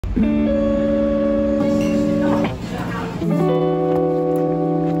Literally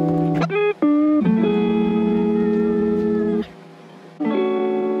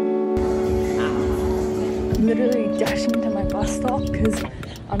dashing to my bus stop because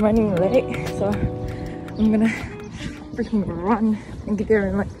I'm running late, so I'm gonna freaking run and get there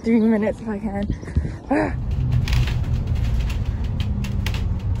in like 3 minutes if I can.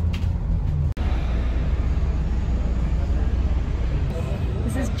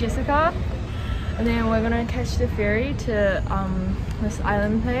 This is Jessica, and then we're gonna catch the ferry to this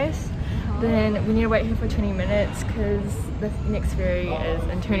island place. Then we need to wait here for 20 minutes because the next ferry is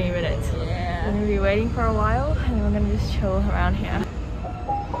in 20 minutes. Yeah. We're gonna be waiting for a while and then we're gonna just chill around here.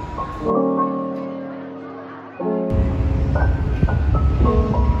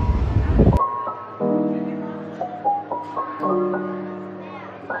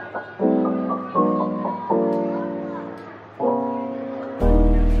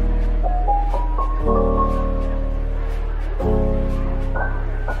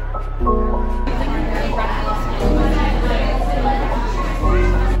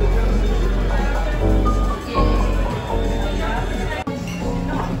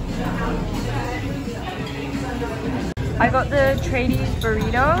 I got the tradies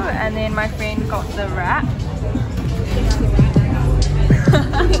burrito and then my friend got the wrap.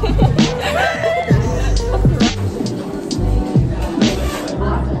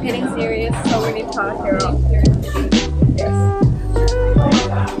 Getting serious, so we need to talk here. Yes.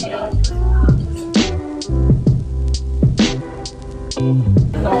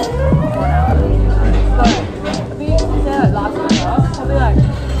 Probably like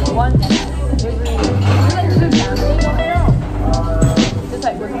once every just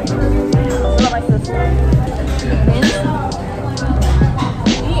like with my sister. Then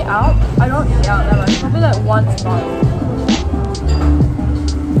eat out. I don't eat out that much. Probably like once a month.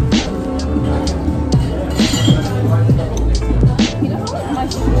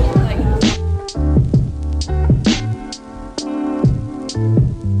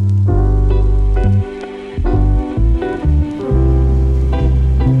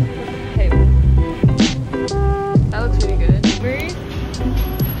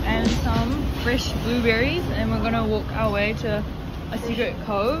 Blueberries, and we're gonna walk our way to a secret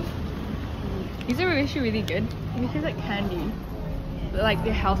cove. These are actually really good. They taste like candy, but like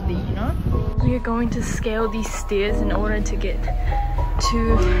they're healthy, you know? We are going to scale these stairs in order to get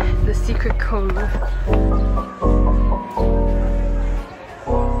to the secret cove.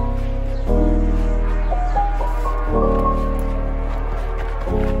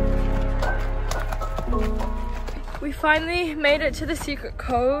 We finally made it to the secret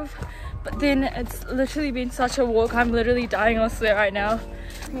cove. But then it's literally been such a walk. I'm literally dying of sweat right now.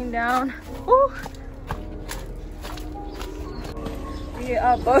 Coming down. Ooh. We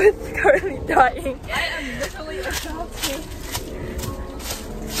are both currently dying. I am literally about to.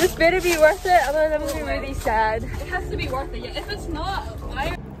 This better be worth it, otherwise I'm gonna be really sad. It has to be worth it. Yeah, if it's not,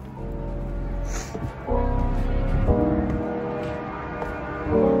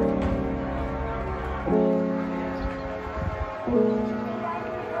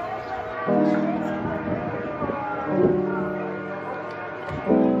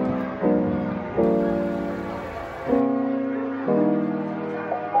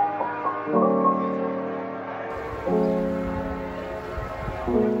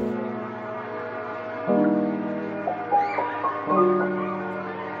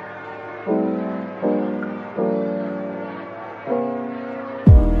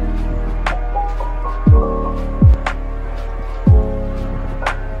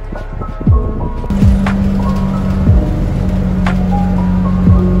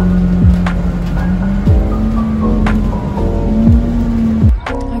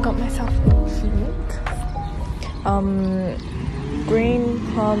 green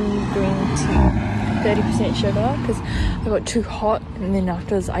plum green tea, 30% sugar, because I got too hot and then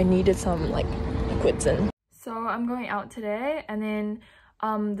afterwards I needed some like liquids in. So I'm going out today, and then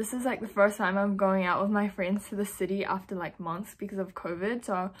this is like the first time I'm going out with my friends to the city after like months because of COVID,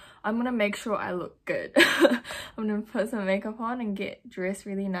 so I'm gonna make sure I look good. I'm gonna put some makeup on and get dressed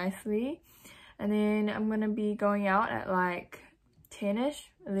really nicely, and then I'm gonna be going out at like 10ish,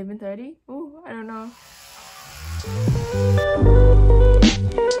 11:30. Ooh, I don't know.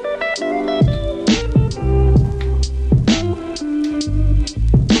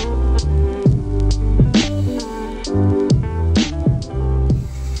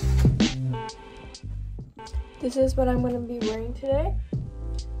 This is what I'm going to be wearing today.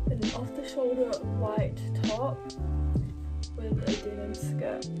 An off-the-shoulder white top with a denim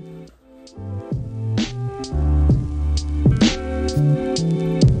skirt.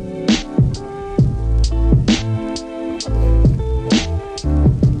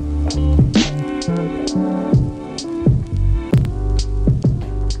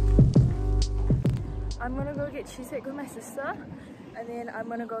 and then I'm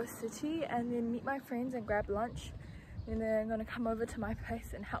gonna go city and then meet my friends and grab lunch, and then I'm gonna come over to my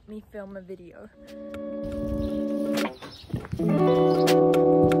place and help me film a video.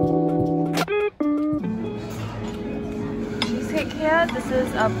 Cheesecake here, this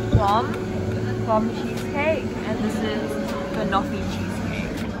is a plum cheesecake, and this is banoffee cheesecake.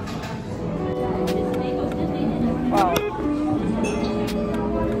 Wow.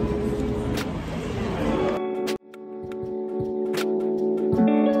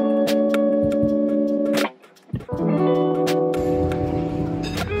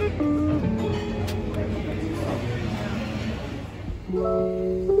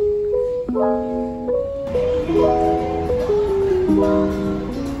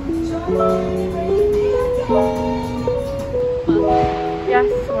 Yes,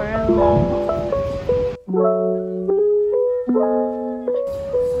 we're alone.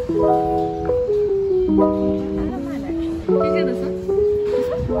 You see this one?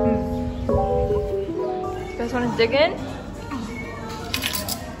 You guys want to dig in?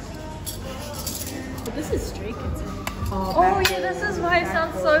 But this is Stray Kids. Oh yeah, this is why it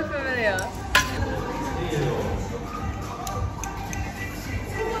sounds so familiar.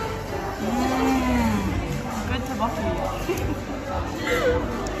 Good tobacco.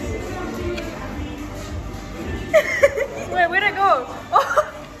 Wait, where'd it go?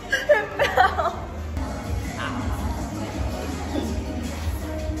 Oh, it fell.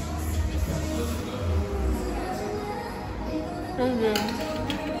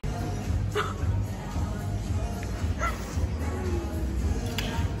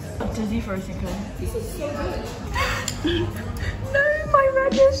 I'm dizzy for a second. This is so good. No, my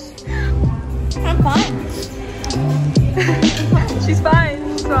radish. I'm fine. She's fine,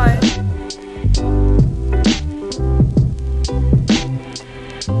 she's fine.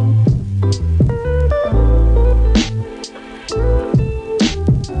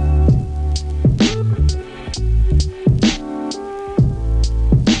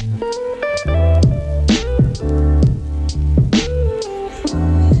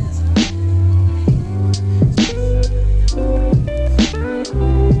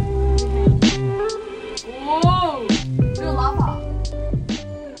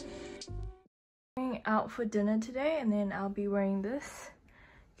 Out for dinner today, and then I'll be wearing this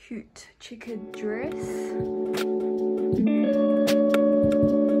cute checkered dress.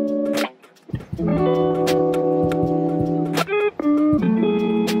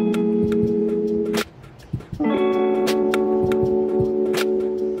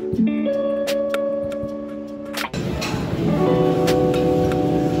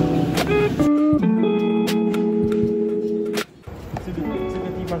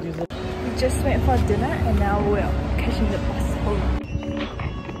 Just went for dinner and now we're catching the bus.